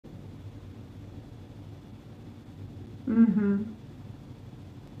Mm-hmm.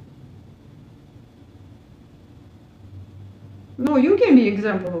 No, you can be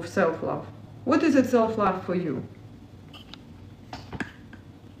example of self-love. What is it self-love for you?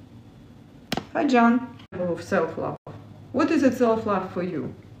 Hi, John. Of self-love. What is it self-love for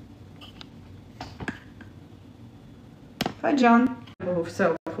you? Hi, John. Of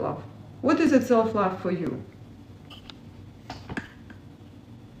self-love. What is it self-love for you?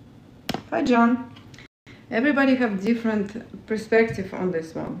 Hi, John. Everybody have different perspective on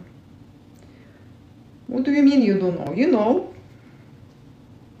this one. What do you mean you don't know? You know.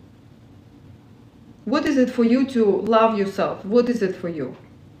 What is it for you to love yourself? What is it for you?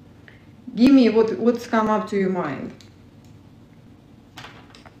 Give me what's come up to your mind.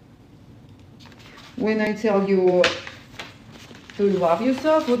 When I tell you to love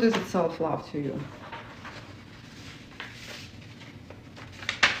yourself, what is it self-love to you?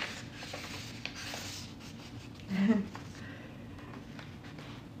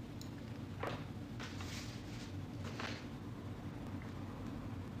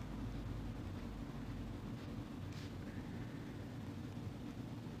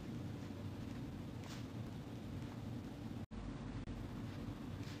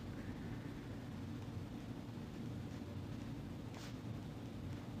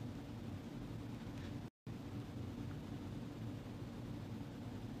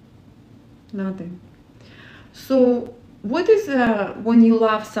 Nothing. So what is when you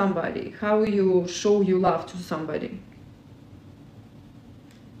love somebody? How you show you love to somebody?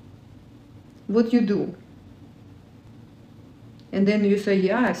 What you do? And then you say,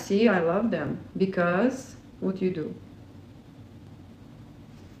 yeah, see, I love them because what you do?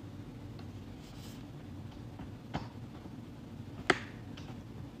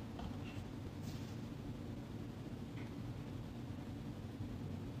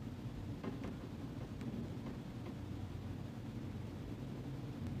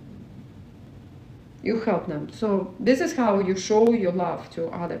 You help them. So this is how you show your love to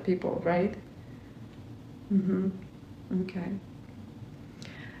other people, right? Mm-hmm. Okay.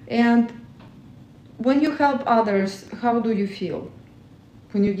 And when you help others, how do you feel?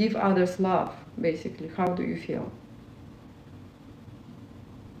 When you give others love, basically, how do you feel?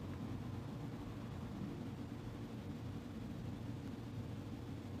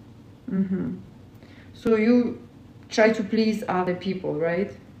 Mm-hmm. So you try to please other people,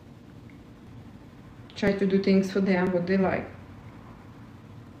 right? Try to do things for them, what they like.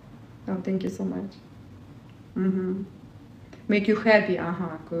 Oh, thank you so much. Mm-hmm. Make you happy.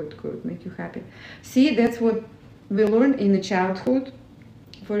 Good, good. Make you happy. See, that's what we learn in the childhood.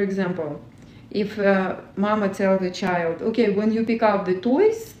 For example, if mama tells the child, okay, when you pick up the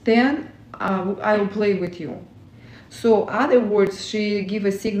toys, then I will play with you. So other words, she give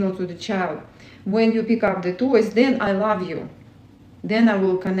a signal to the child. When you pick up the toys, then I love you. Then I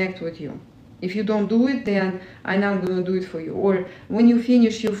will connect with you. If you don't do it, then I'm not going to do it for you. Or when you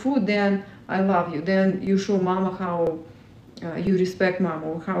finish your food, then I love you. Then you show mama how you respect mama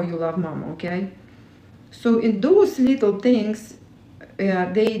or how you love mama, okay? So in those little things,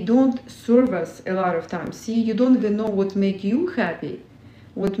 they don't serve us a lot of times. See, you don't even know what make you happy.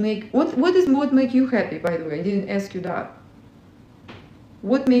 What make you happy, by the way? I didn't ask you that.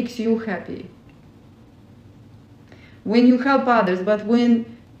 What makes you happy? When you help others, but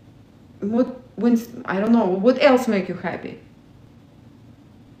when I don't know, what else make you happy?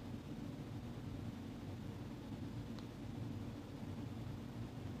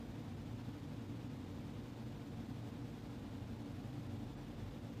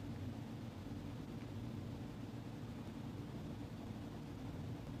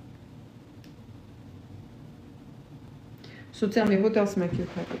 So tell me, what else make you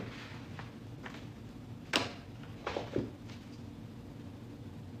happy?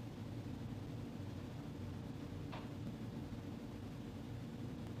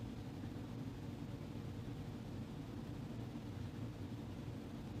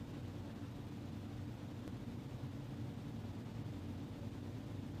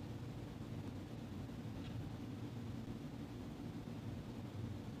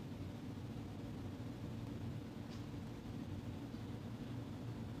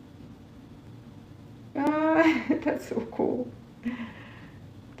 That's so cool.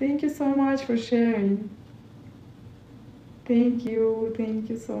 Thank you so much for sharing. Thank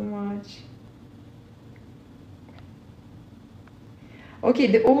you so much. Okay,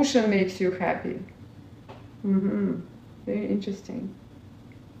 the ocean makes you happy. Mm-hmm. Very interesting.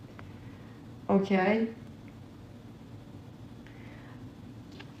 Okay.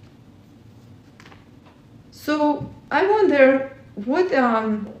 So I wonder what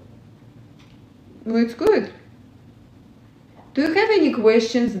well, it's good. Do you have any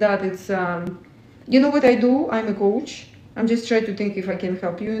questions that it's, you know what I do? I'm a coach. I'm just trying to think if I can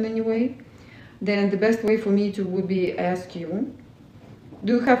help you in any way. Then the best way for me to would be ask you,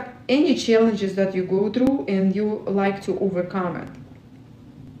 do you have any challenges that you go through and you like to overcome it?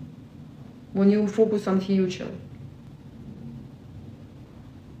 When you focus on future.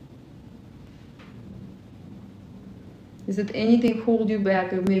 Is it anything hold you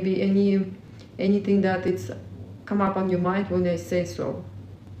back, or maybe anything that it's come up on your mind when I say so?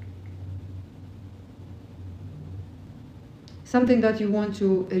 Something that you want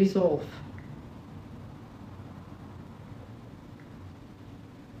to resolve.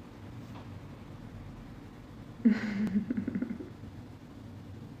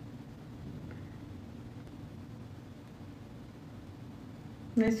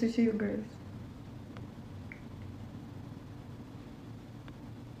 Nice to see you guys.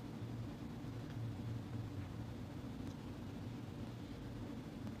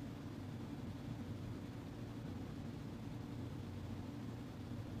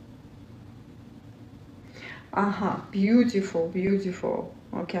 Aha, beautiful, beautiful.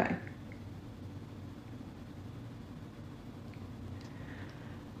 Okay.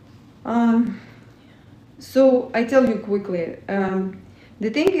 So I tell you quickly. The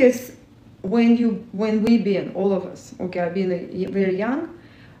thing is, when we've been, all of us, okay, I've been very young,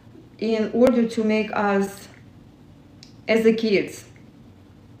 in order to make us, as the kids,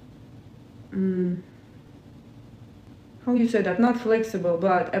 how you say that, not flexible,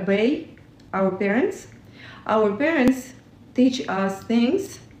 but obey our parents. Our parents teach us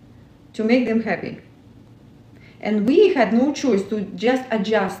things to make them happy. And we had no choice to just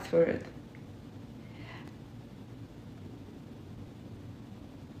adjust for it.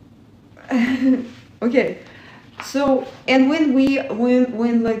 Okay, so, and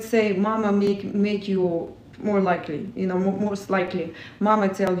when let's say mama make you more likely, you know, most likely, mama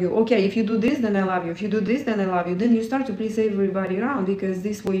tell you, okay, if you do this, then I love you. If you do this, then I love you. Then you start to please everybody around, because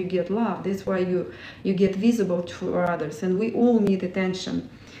this way you get love. This way you get visible for others. And we all need attention,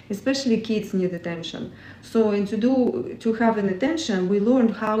 especially kids need attention. So, and to have an attention, we learn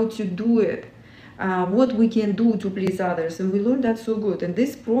how to do it. What we can do to please others, and we learned that so good. And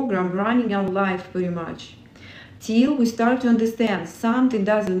this program running our life very much till we start to understand something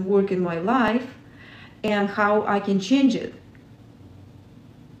doesn't work in my life and how I can change it.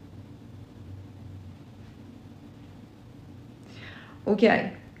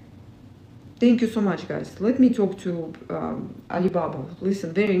 Okay, thank you so much, guys. Let me talk to Alibaba.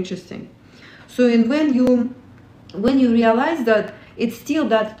 Listen, very interesting. So, and when you realize that it's still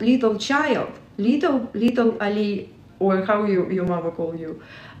that little child, little Ali, or how your mama call you,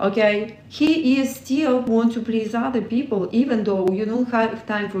 okay, he is still want to please other people, even though you don't have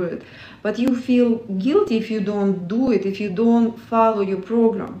time for it, but you feel guilty if you don't do it, if you don't follow your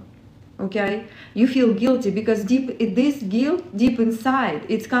program. Okay, you feel guilty because this guilt deep inside,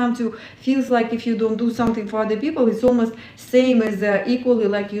 it's come to feels like if you don't do something for other people, it's almost same as equally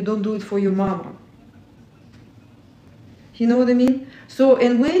like you don't do it for your mama. You know what I mean? So,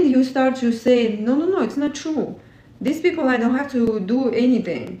 and when you start to say, no, it's not true. These people, I don't have to do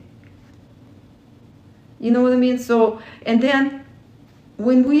anything. You know what I mean? So, and then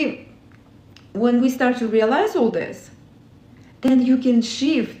when we start to realize all this, then you can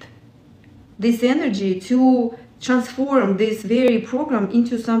shift this energy to transform this very program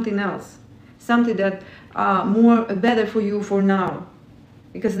into something else, something that more better for you for now,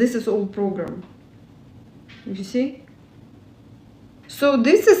 because this is old program. You see? So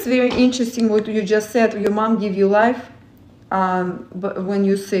this is very interesting what you just said. Your mom give you life, but when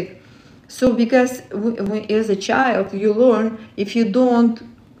you're sick. So because as a child you learn if you do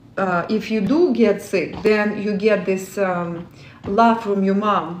get sick, then you get this love from your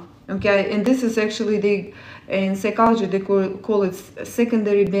mom. Okay, and this is actually in psychology they call it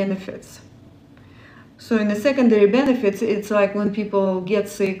secondary benefits. So in the secondary benefits, it's like when people get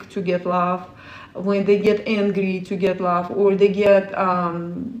sick to get love, when they get angry to get love, or they get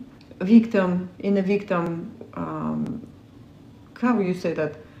victim, how you say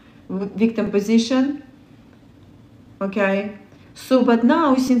that, victim position. Okay, so but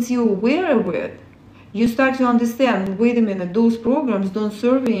now since you're aware of it, you start to understand, wait a minute, those programs don't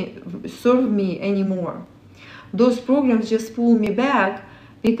serve me anymore. Those programs just pull me back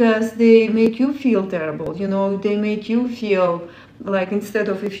because they make you feel terrible, you know, they make you feel like instead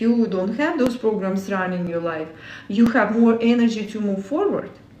of, if you don't have those programs running your life, you have more energy to move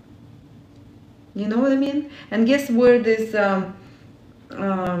forward. You know what I mean? And guess where this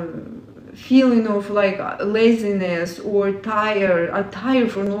feeling of like laziness or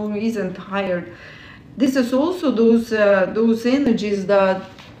tired for no reason, tired, This is also those energies that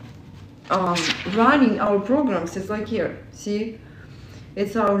running our programs. It's like here, see,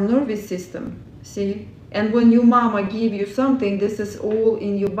 it's our nervous system, see. And when your mama give you something, this is all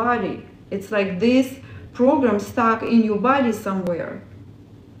in your body. It's like this program stuck in your body somewhere.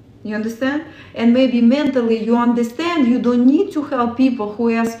 You understand? And maybe mentally you understand you don't need to help people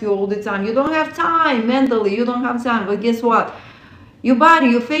who ask you all the time. You don't have time. Mentally you don't have time. But guess what? Your body,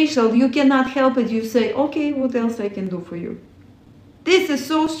 your facial, you cannot help it. You say, okay, what else I can do for you? This is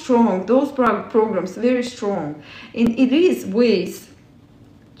so strong. Those programs, very strong. And it is ways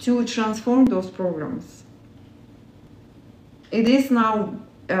to transform those programs. It is now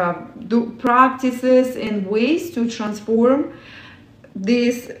practices and ways to transform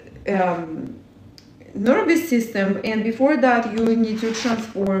this nervous system. And before that, you need to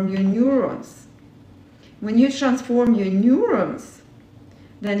transform your neurons. When you transform your neurons,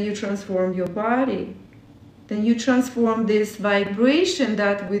 then you transform your body. Then you transform this vibration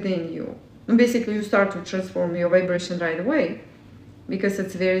that within you. And basically, you start to transform your vibration right away, because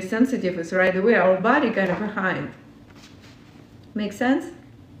it's very sensitive. It's right away. Our body kind of behind. Make sense?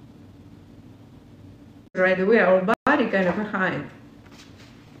 Right away, our body kind of behind.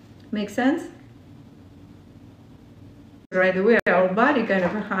 Make sense? Right away, our body kind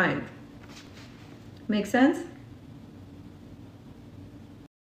of behind. Make sense?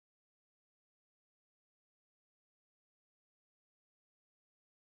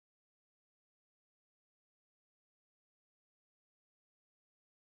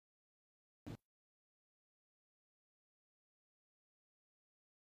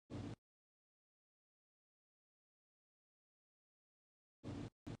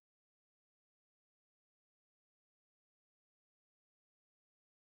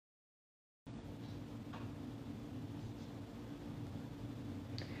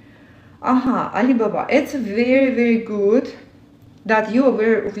 Alibaba, it's very, very good that you're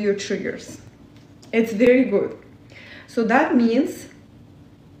aware of your triggers. It's very good. So that means,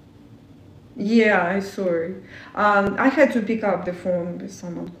 yeah, I'm sorry. I had to pick up the phone with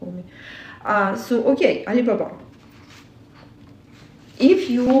someone called me. Okay, Alibaba. If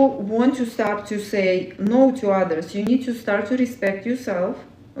you want to start to say no to others, you need to start to respect yourself,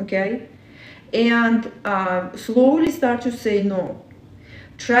 okay? And slowly start to say no.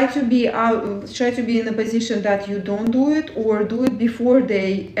 Try to be in a position that you don't do it, or do it before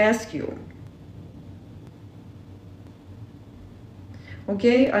they ask you.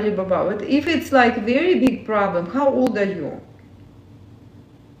 Okay, Alibaba. But if it's like very big problem, how old are you?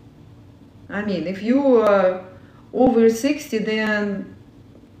 I mean, if you are over 60, then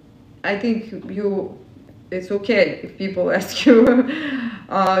I think it's okay if people ask you.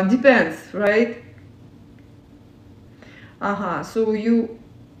 Depends, right? So you,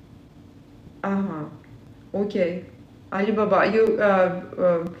 okay. Alibaba, you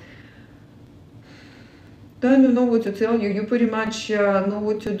don't know what to tell you. You pretty much know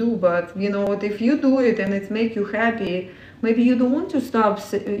what to do, but you know what? If you do it and it makes you happy, maybe you don't want to stop.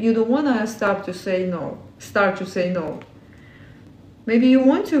 You don't want to stop to say no. Start to say no. Maybe you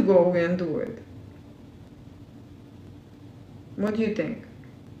want to go and do it. What do you think?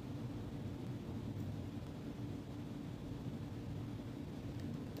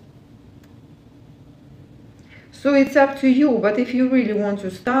 So it's up to you. But if you really want to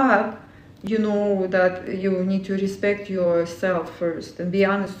stop, you know that you need to respect yourself first and be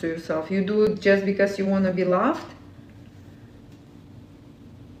honest to yourself. You do it just because you want to be loved,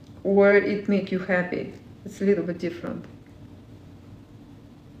 or it make you happy. It's a little bit different.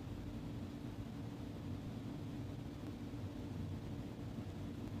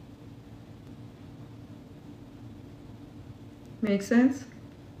 Make sense?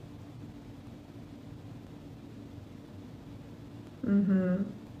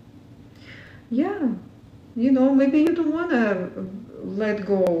 Yeah, you know, maybe you don't want to let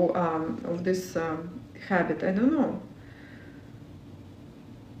go of this habit. I don't know.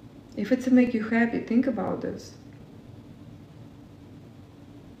 If it's make you happy, think about this.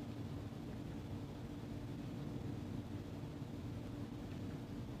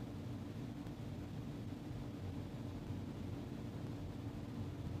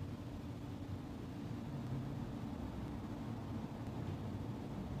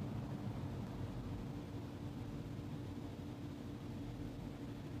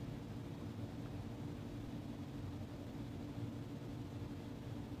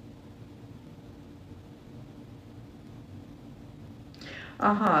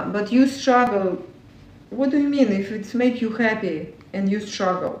 But you struggle. What do you mean if it's make you happy and you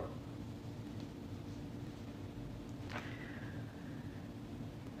struggle?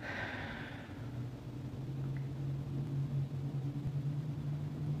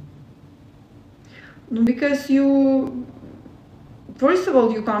 Because you, first of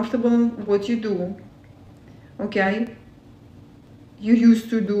all, you're comfortable in what you do, okay? You used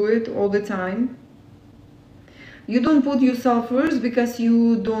to do it all the time. You don't put yourself first because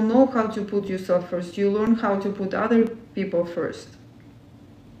you don't know how to put yourself first. You learn how to put other people first.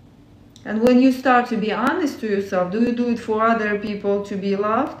 And when you start to be honest to yourself, do you do it for other people to be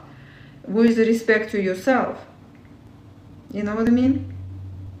loved? With respect to yourself. You know what I mean?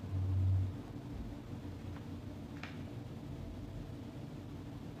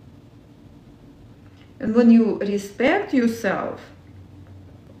 And when you respect yourself,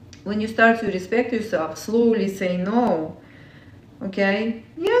 when you start to respect yourself, slowly say no. Okay?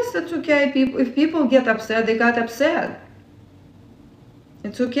 Yes, that's okay. If people get upset, they got upset.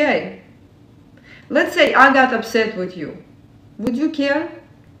 It's okay. Let's say I got upset with you. Would you care?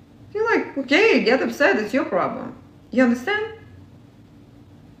 You're like, okay, get upset. It's your problem. You understand?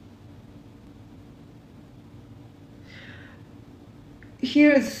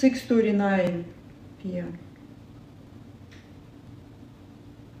 Here it's 6:39 p.m.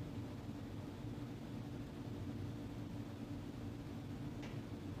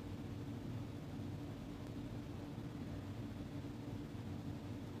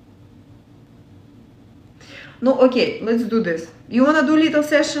 No, okay, let's do this. You wanna do little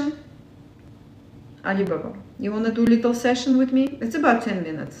session? Alibaba, you wanna do little session with me? It's about 10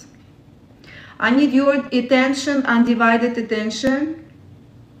 minutes. I need your attention, undivided attention.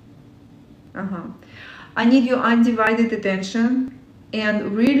 I need your undivided attention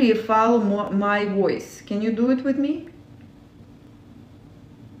and really follow my voice. Can you do it with me?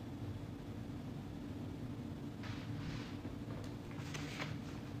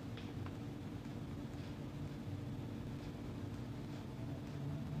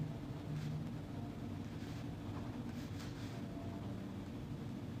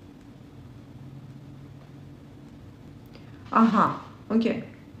 Okay.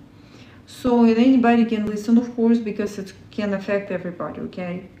 So anybody can listen, of course, because it can affect everybody,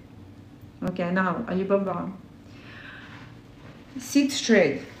 okay? Okay, now, Alibaba. Sit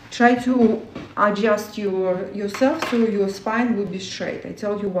straight. Try to adjust yourself so your spine will be straight. I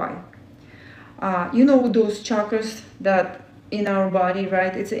tell you why. You know those chakras that in our body,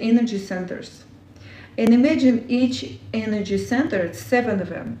 right? It's energy centers. And imagine each energy center, it's 7 of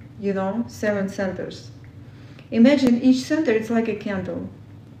them, 7 centers. Imagine each center, it's like a candle,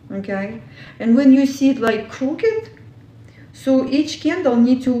 okay? And when you see it like crooked, so each candle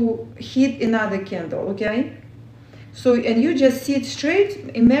need to hit another candle, okay? So, and you just sit straight,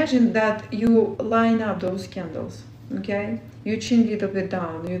 imagine that you line up those candles, okay? You chin a little bit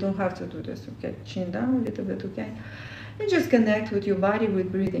down, you don't have to do this, okay? Chin down a little bit, okay? And just connect with your body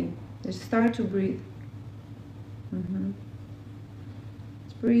with breathing. Just start to breathe.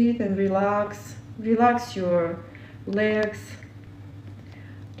 Just breathe and relax. Relax your legs,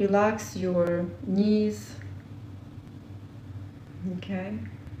 relax your knees, okay?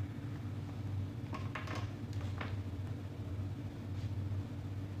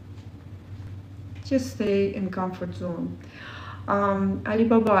 Just stay in comfort zone.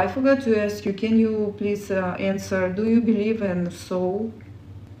 Alibaba, I forgot to ask you, can you please answer, do you believe in soul?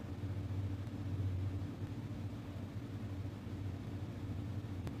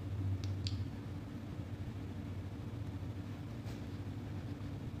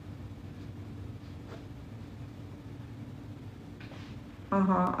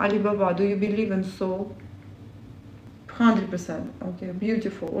 Alibaba, do you believe in soul? 100%. Okay,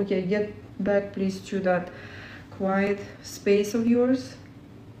 beautiful. Okay, get back please to that quiet space of yours.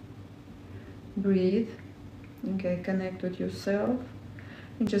 Breathe. Okay, connect with yourself.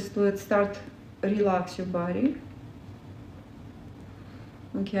 And just let's start, relax your body.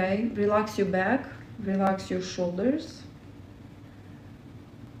 Okay, relax your back, relax your shoulders.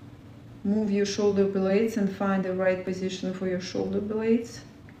 Move your shoulder blades and find the right position for your shoulder blades.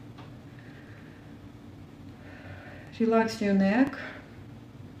 Relax your neck.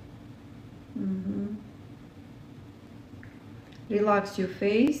 Relax your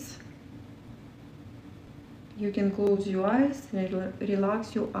face. You can close your eyes,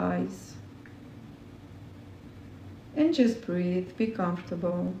 relax your eyes. And just breathe, be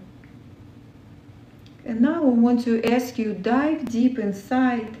comfortable. And now I want to ask you, dive deep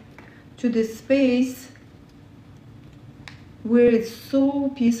inside to the space where it's so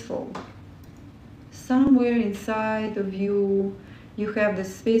peaceful. Somewhere inside of you, you have the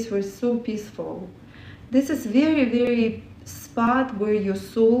space where it's so peaceful. This is very, very spot where your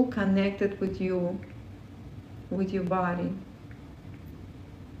soul connected with you, with your body.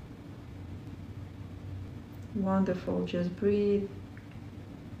 Wonderful, just breathe.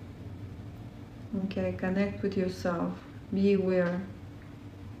 Okay, connect with yourself. Be aware.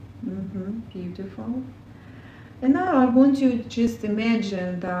 Beautiful. And now I want you to just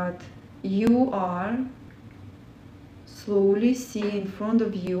imagine that you are slowly see in front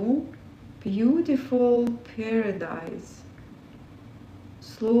of you beautiful paradise.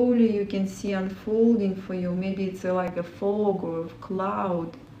 Slowly you can see unfolding for you. Maybe it's like a fog or a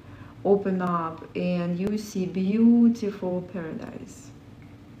cloud open up and you see beautiful paradise.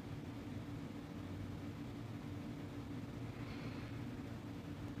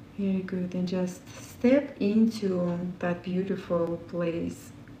 Very good. And just step into that beautiful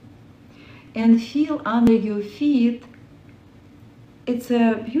place and feel under your feet. It's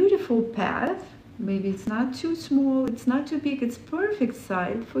a beautiful path. Maybe it's not too small, it's not too big, it's perfect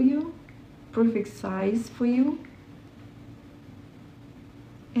size for you. Perfect size for you.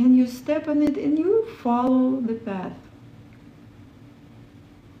 And you step on it and you follow the path.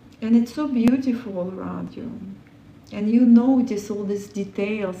 And it's so beautiful around you. And you notice all these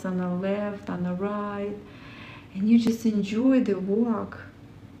details on the left, on the right, and you just enjoy the walk.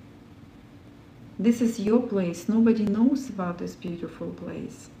 This is your place. Nobody knows about this beautiful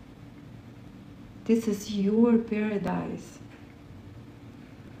place. This is your paradise.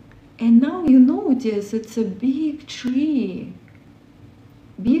 And now you notice it's a big tree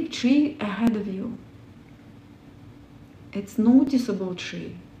ahead of you. It's noticeable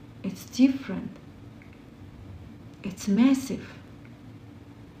tree. It's different. It's massive.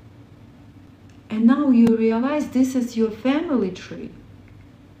 And now you realize this is your family tree.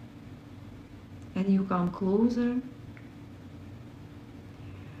 And you come closer.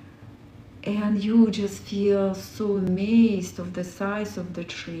 And you just feel so amazed of the size of the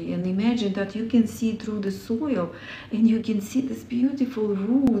tree. And imagine that you can see through the soil. And you can see these beautiful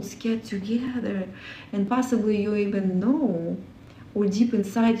roots get together. And possibly you even know, or deep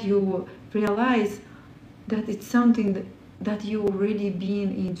inside you realize that it's something that you already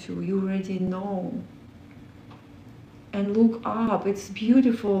been into, you already know. And look up, it's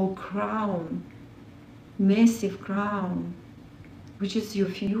beautiful crown, massive crown, which is your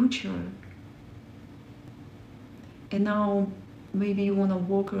future. And now maybe you want to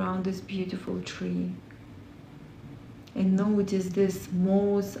walk around this beautiful tree and notice this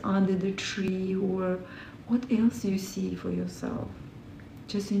moss under the tree, or what else you see for yourself.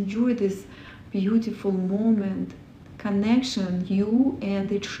 Just enjoy this beautiful moment, connection, you and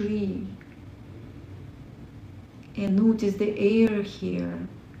the tree. And notice the air here.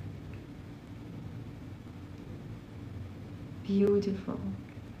 Beautiful.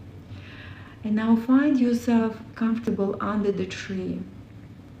 And now find yourself comfortable under the tree.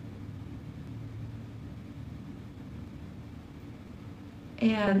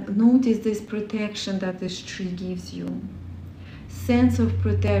 And notice this protection that this tree gives you. Sense of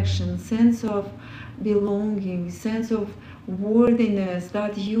protection, sense of belonging, sense of worthiness,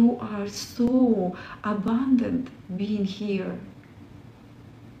 that you are so abundant being here.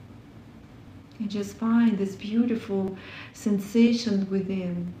 And just find this beautiful sensation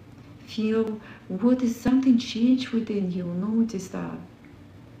within. Feel what is something changed within you. Notice that.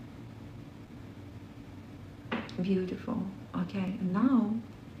 Beautiful. Okay, and now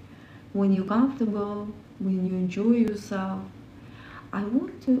when you're comfortable, when you enjoy yourself, I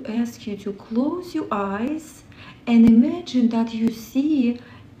want to ask you to close your eyes and imagine that you see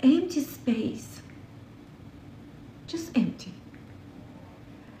empty space. Just empty.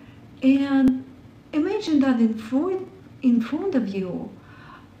 And imagine that in front of you,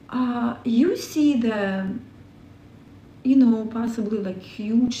 you see the, possibly like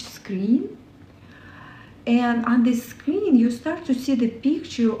huge screen. And on this screen, you start to see the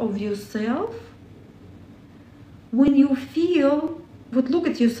picture of yourself when you feel, but look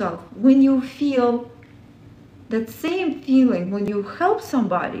at yourself, when you feel that same feeling when you help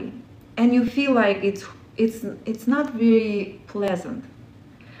somebody and you feel like it's not very pleasant.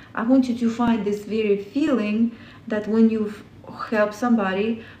 I want you to find this very feeling that when you help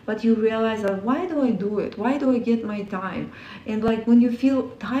somebody, but you realize that why do I do it? Why do I get my time? And like when you feel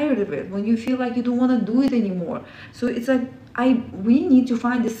tired of it, when you feel like you don't want to do it anymore. So it's like we need to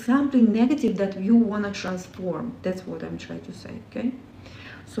find something negative that you want to transform. That's what I'm trying to say, okay?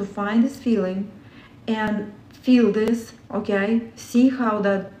 So find this feeling and feel this, okay? See how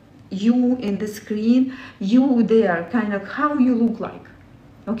that you in the screen, you there, kind of how you look like,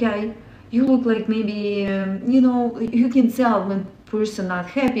 okay? You look like maybe, you can tell when person not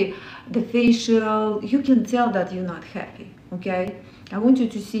happy, the facial, you can tell that you're not happy, okay? I want you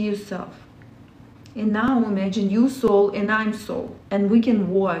to see yourself. And now imagine you soul and I'm soul, and we can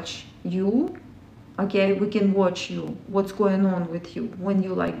watch you, okay? We can watch you, what's going on with you when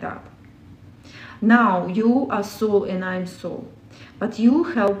you like that. Now you are soul and I'm soul, but you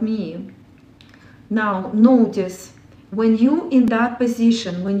help me. Now notice when you in that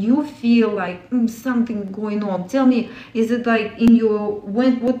position, when you feel like something going on, tell me, is it like in your,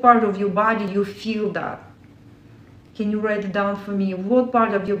 what part of your body you feel that? Can you write it down for me? What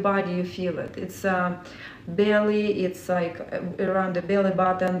part of your body you feel it? It's belly, it's like around the belly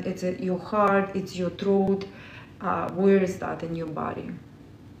button, it's your heart, it's your throat. Where is that in your body?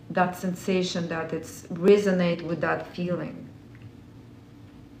 That sensation, that it's resonate with that feeling.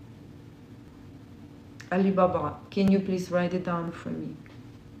 Alibaba, can you please write it down for me?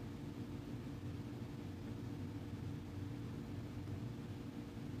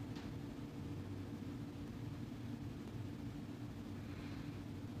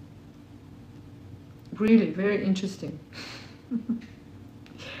 Really, very interesting.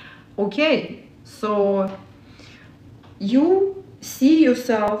 Okay, so you see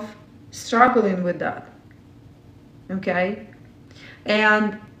yourself struggling with that, okay?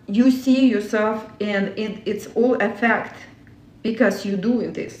 And you see yourself, and it's all effect because you're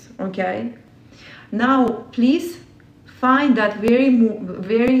doing this, okay? Now, please find that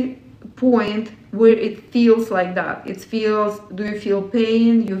very point where it feels like that. It feels, do you feel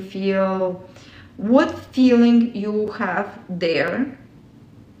pain? You feel, what feeling you have there,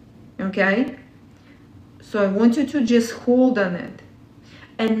 okay? So I want you to just hold on it.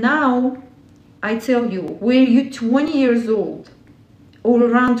 And now I tell you, were you 20 years old or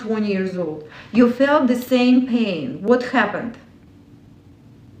around 20 years old, you felt the same pain, what happened?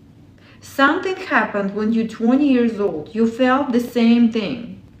 Something happened when you're 20 years old, you felt the same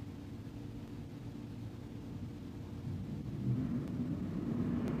thing.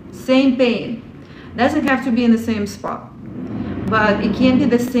 Same pain. Doesn't have to be in the same spot, but it can be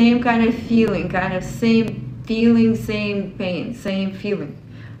the same kind of feeling, kind of same feeling, same pain, same feeling.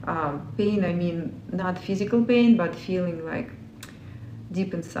 Pain, I mean not physical pain, but feeling like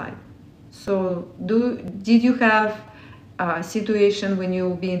deep inside. So did you have a situation when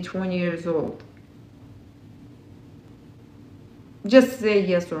you being 20 years old? Just say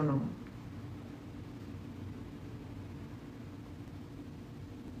yes or no.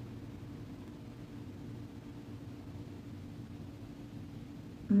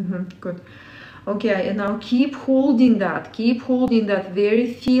 Good. Okay, and now keep holding that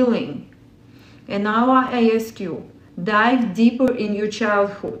very feeling. And now I ask you, dive deeper in your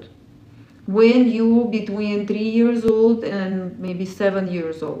childhood. When you between 3 years old and maybe 7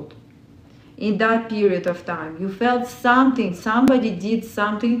 years old. In that period of time, you felt something, somebody did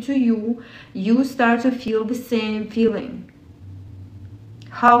something to you, you start to feel the same feeling.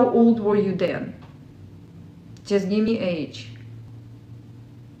 How old were you then? Just give me age.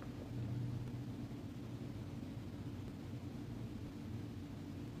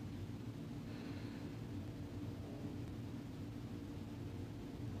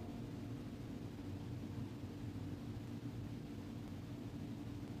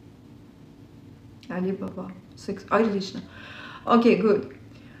 Alibaba, 6. Отлично. Okay, good.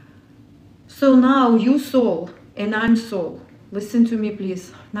 So now you soul and I'm soul. Listen to me,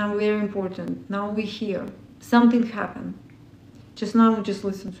 please. Now very important. Now we're here. Something happened. Just now, just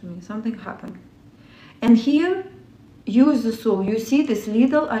listen to me. Something happened. And here, you as the soul, you see this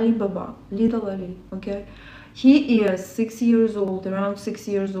little Alibaba, little Ali, okay? He is 6 years old, around 6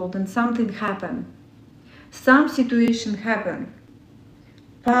 years old, and something happened. Some situation happened.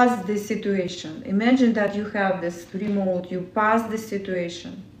 Pass this situation. Imagine that you have this remote, you pass this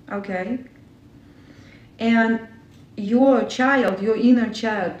situation, okay? And your child, your inner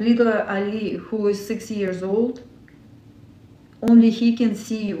child, little Ali, who is 6 years old, only he can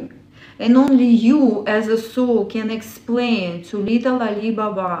see you. And only you as a soul can explain to little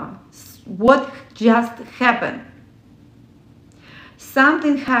Alibaba what just happened.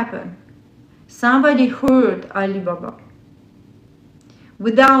 Something happened. Somebody hurt Alibaba.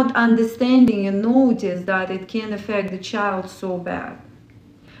 Without understanding and notice that it can affect the child so bad.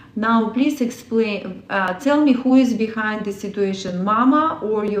 Now please explain, tell me who is behind the situation, mama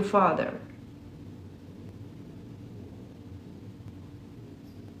or your father?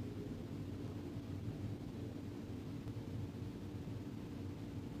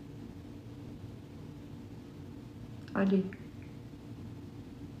 Ali.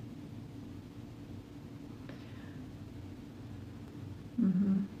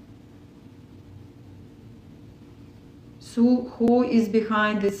 So who is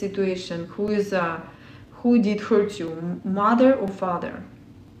behind the situation? Who did hurt you, mother or father?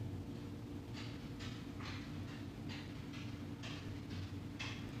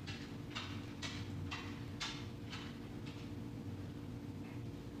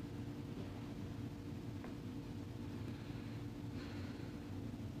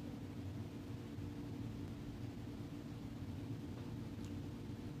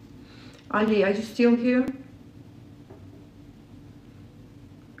 Ali, are you still here?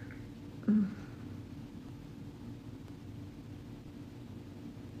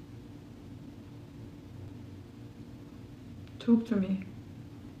 Talk to me.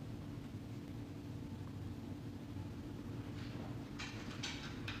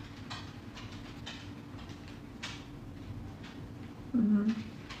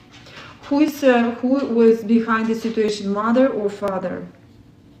 Who was behind the situation, mother or father?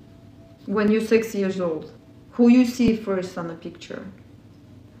 When you're 6 years old, who you see first on the picture?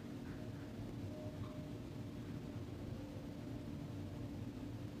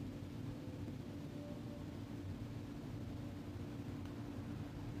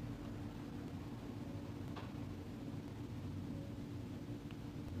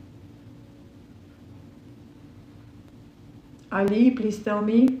 Ali, please tell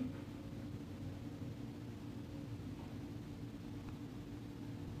me.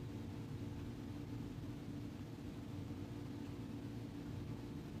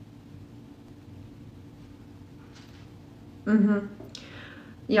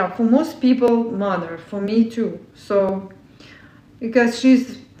 Yeah, for most people, mother. For me too. So, because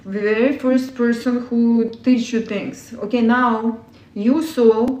she's the very first person who teach you things. Okay, now you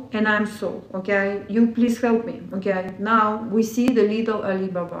soul and I'm soul. Okay, you please help me. Okay, now we see the little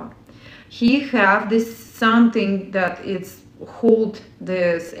Alibaba. He have this something that it's hold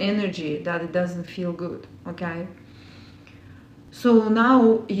this energy that it doesn't feel good. Okay. So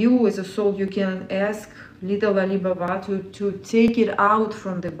now you as a soul, you can ask little Alibaba to take it out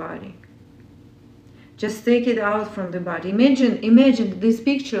from the body. Just take it out from the body. Imagine this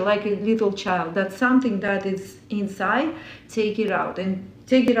picture like a little child. That's something that is inside. Take it out and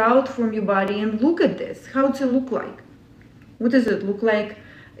take it out from your body and look at this. How does it look like? What does it look like?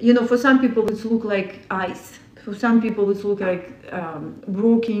 You know, for some people it's look like ice. For some people it look like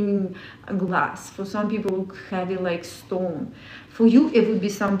broken glass. For some people it look heavy like stone. For you it would be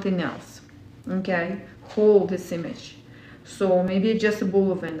something else. Okay, hold this image. So maybe just a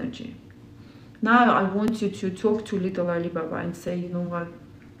ball of energy. Now I want you to talk to little Alibaba and say, you know what?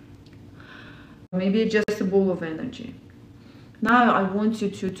 Maybe just a ball of energy. Now I want you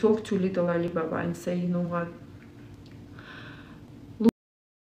to talk to little Alibaba and say, you know what?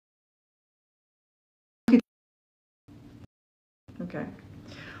 Okay.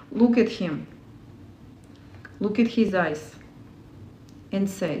 Look at him. Look at his eyes and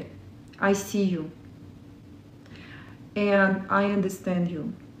say, I see you. And I understand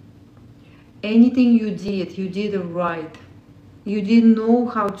you. Anything you did it right. You didn't know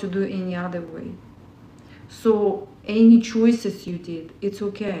how to do any other way. So any choices you did, it's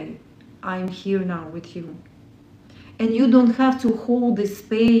okay. I'm here now with you. And you don't have to hold this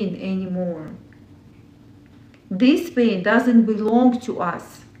pain anymore. This pain doesn't belong to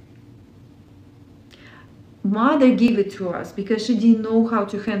us. Mother gave it to us because she didn't know how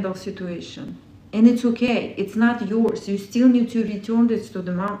to handle situation. And it's okay. It's not yours. You still need to return this to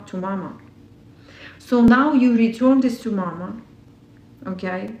mama. So now you return this to mama,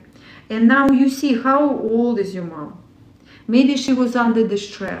 okay? And now you see how old is your mom. Maybe she was under the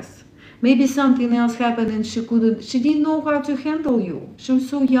stress. Maybe something else happened and she didn't know how to handle you. She was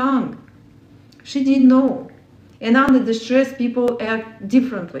so young. She didn't know. And under the stress, people act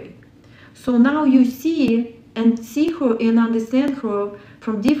differently. So now you see her and understand her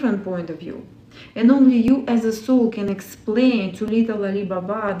from different point of view. And only you as a soul can explain to little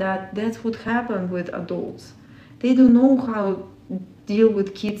Alibaba that that's what happened with adults. They don't know how to deal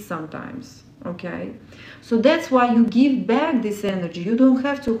with kids sometimes, okay? So that's why you give back this energy. You don't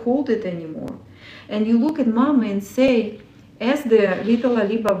have to hold it anymore. And you look at mama and say, as the little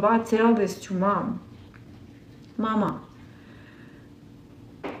Alibaba tell this to mom, Mama,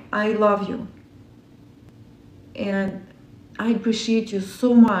 I love you. And I appreciate you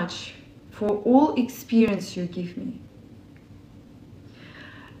so much for all experience you give me.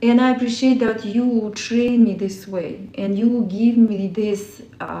 And I appreciate that you train me this way and you give me this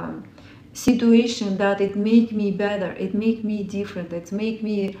situation that it make me better, it make me different, it make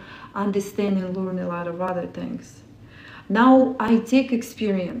me understand and learn a lot of other things. Now I take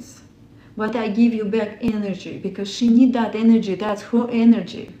experience, but I give you back energy because she need that energy. That's her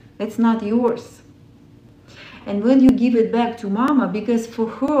energy. It's not yours. And when you give it back to mama, because for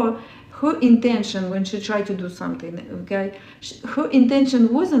her intention when she tried to do something, okay, her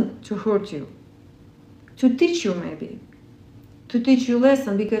intention wasn't to hurt you, to teach you maybe, to teach you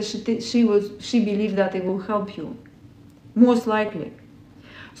lesson because she believed that it will help you, most likely.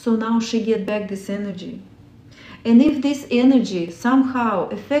 So now she get back this energy. And if this energy somehow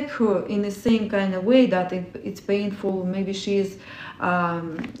affect her in the same kind of way that it's painful, maybe she's,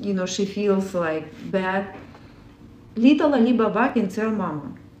 she feels like bad, little Alibaba can tell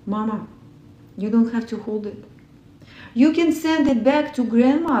Mama, Mama, you don't have to hold it. You can send it back to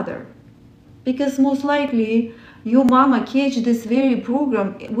grandmother, because most likely your mama catch this very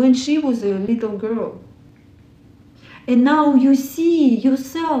program when she was a little girl. And now you see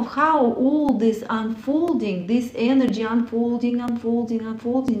yourself how all this unfolding, this energy unfolding,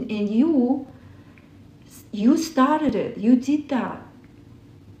 and you started it, you did that.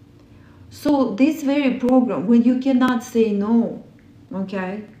 So this very program, when you cannot say no,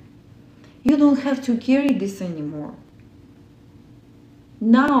 okay, you don't have to carry this anymore.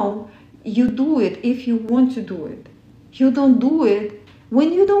 Now you do it if you want to do it. You don't do it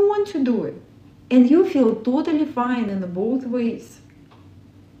when you don't want to do it. And you feel totally fine in both ways.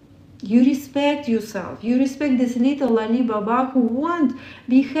 You respect yourself. You respect this little Alibaba who wants to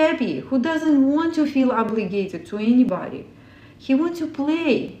be happy, who doesn't want to feel obligated to anybody. He wants to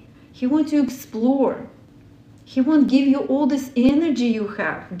play. He wants to explore. He wants to give you all this energy you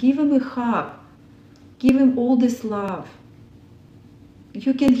have. Give him a hug. Give him all this love.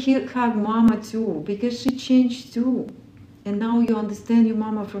 You can hug Mama too, because she changed too. And now you understand your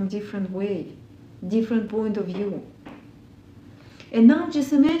Mama from different way, different point of view. And now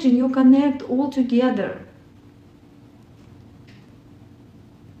just imagine you connect all together.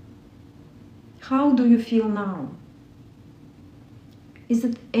 How do you feel now? Is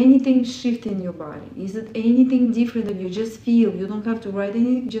it anything shift in your body? Is it anything different that you just feel? You don't have to write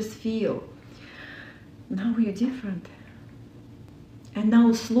anything, just feel. Now you're different. And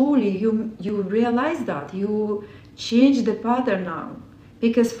now slowly you realize that. You change the pattern now.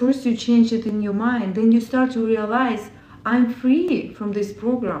 Because first you change it in your mind, then you start to realize, I'm free from this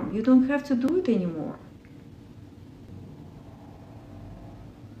program. You don't have to do it anymore.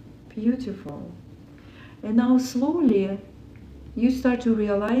 Beautiful. And now slowly you start to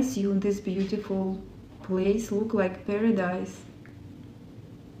realize you in this beautiful place, look like paradise.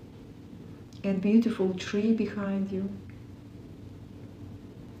 And beautiful tree behind you.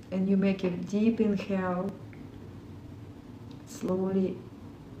 And you make a deep inhale. Slowly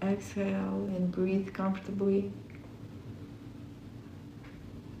exhale and breathe comfortably.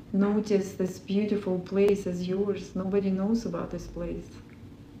 Notice this beautiful place is yours. Nobody knows about this place.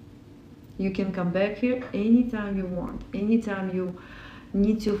 You can come back here anytime you want. Anytime you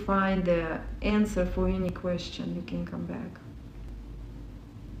need to find the answer for any question, you can come back.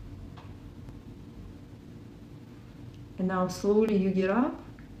 And now slowly you get up.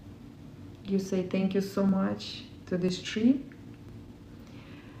 You say thank you so much to this tree.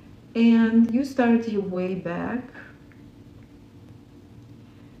 And you start your way back,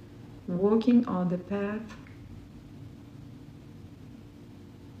 walking on the path.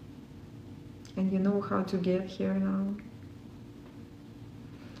 And you know how to get here now.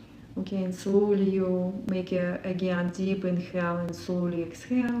 Okay, and slowly you make again deep inhale and slowly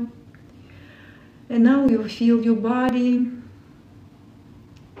exhale. And now you feel your body.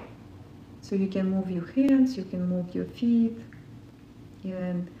 So you can move your hands, you can move your feet.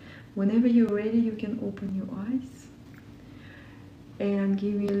 And whenever you're ready, you can open your eyes and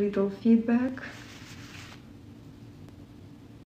give me a little feedback.